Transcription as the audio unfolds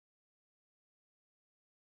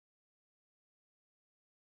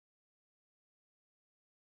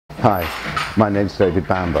Hi, my name's David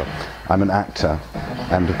Bamber. I'm an actor,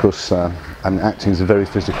 and of course acting is a very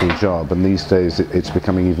physical job, and these days it's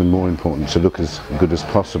becoming even more important to look as good as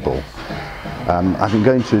possible. I've been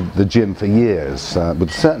going to the gym for years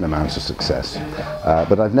with a certain amount of success,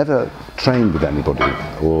 but I've never trained with anybody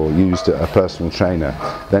or used a personal trainer.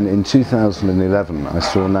 Then in 2011 I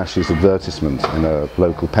saw Nash's advertisement in a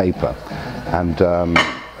local paper and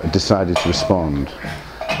decided to respond.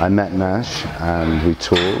 I met Nash and we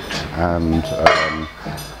talked, and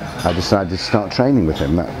I decided to start training with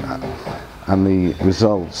him. And the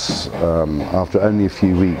results, after only a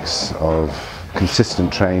few weeks of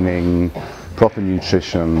consistent training, proper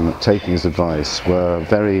nutrition, taking his advice, were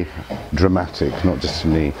very dramatic, not just to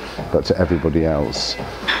me, but to everybody else.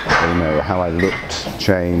 You know, how I looked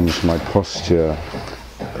changed, my posture,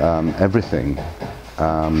 everything.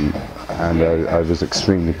 And I was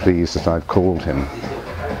extremely pleased that I'd called him.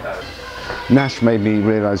 Nash made me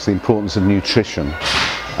realise the importance of nutrition.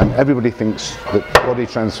 And everybody thinks that body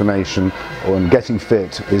transformation or getting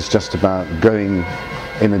fit is just about going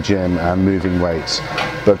in a gym and moving weights.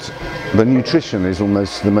 But the nutrition is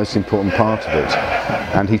almost the most important part of it.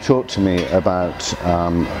 And he talked to me about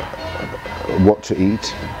what to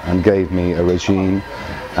eat and gave me a regime.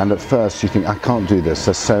 And at first you think, I can't do this,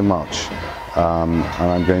 there's so much. And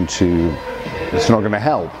it's not going to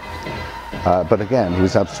help. But again, he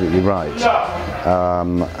was absolutely right,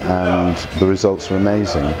 and the results were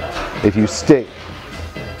amazing. If you stick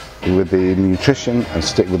with the nutrition and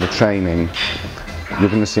stick with the training, you're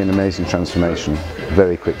going to see an amazing transformation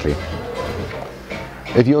very quickly.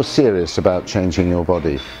 If you're serious about changing your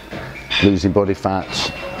body, losing body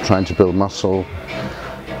fat, trying to build muscle,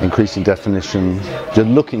 increasing definition, you're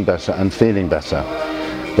looking better and feeling better,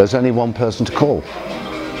 there's only one person to call: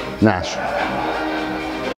 Nash.